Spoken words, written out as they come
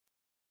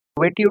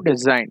Innovative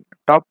design.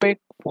 Topic: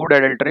 food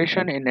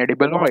adulteration in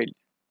edible oil.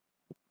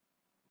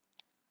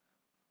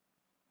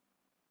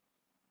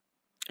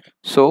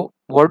 So,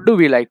 what do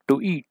we like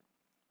to eat?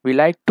 We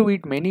like to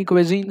eat many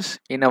cuisines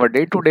in our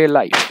day to day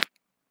life.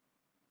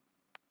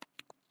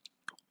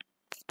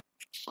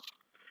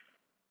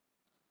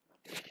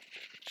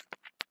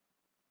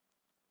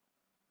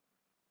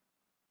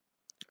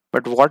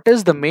 But what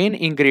is the main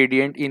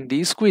ingredient in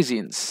these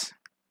cuisines?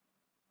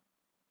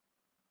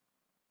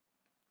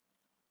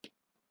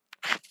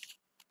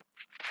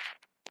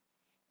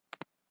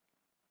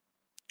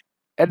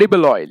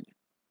 Edible oil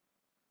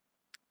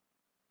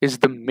is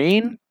the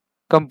main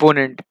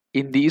component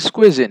in these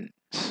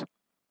cuisines.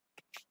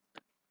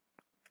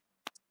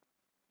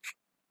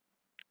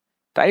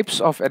 Types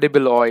of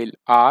edible oil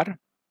are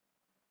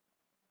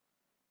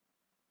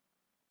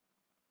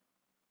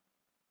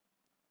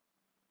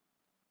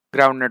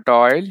groundnut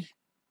oil,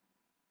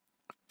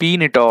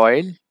 peanut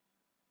oil,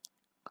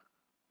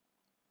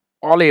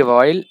 olive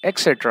oil,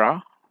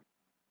 etc.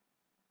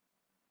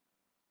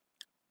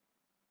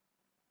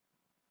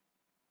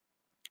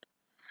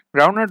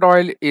 Groundnut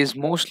oil is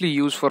mostly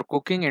used for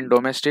cooking in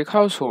domestic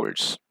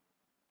households.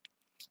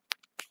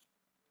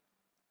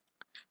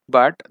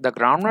 But the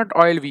groundnut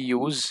oil we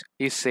use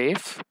is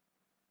safe.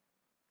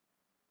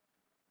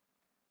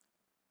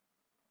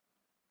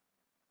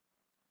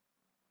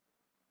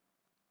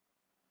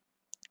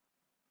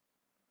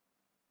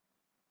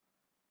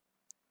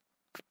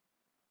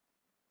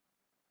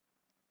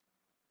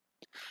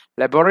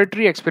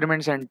 Laboratory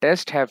experiments and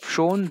tests have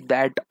shown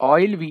that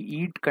oil we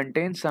eat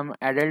contains some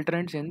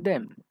adulterants in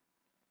them.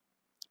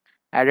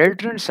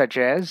 Adulterants such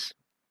as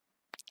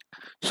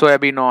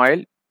soybean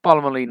oil,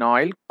 palm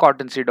oil,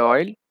 cottonseed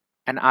oil,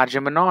 and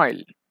argan oil,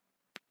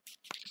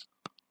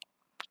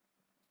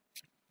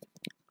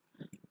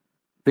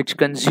 which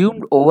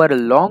consumed over a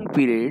long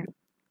period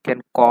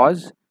can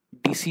cause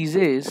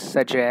diseases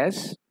such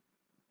as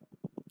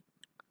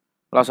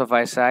loss of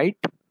eyesight,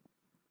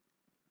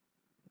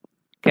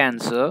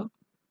 cancer,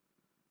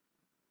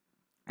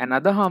 and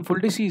other harmful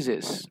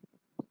diseases.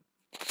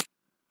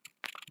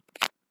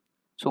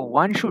 So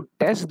one should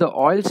test the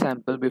oil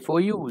sample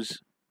before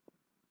use.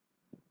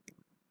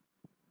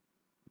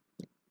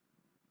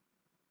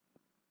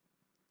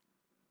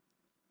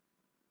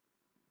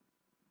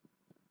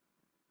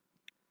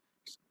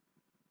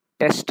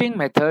 Testing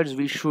methods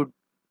we should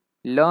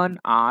learn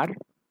are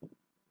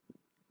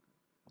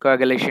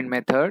coagulation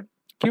method,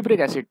 cupric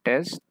acid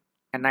test,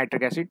 and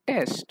nitric acid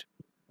test.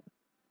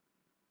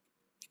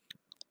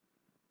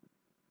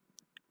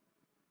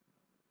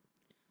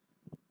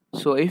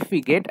 So if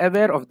we get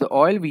aware of the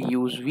oil we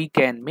use, we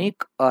can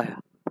make a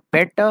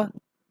better,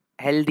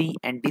 healthy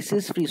and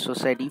disease-free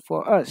society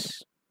for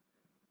us.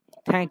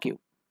 Thank you.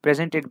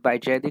 Presented by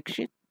Jay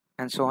Dikshit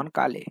and Sohan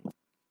Kale.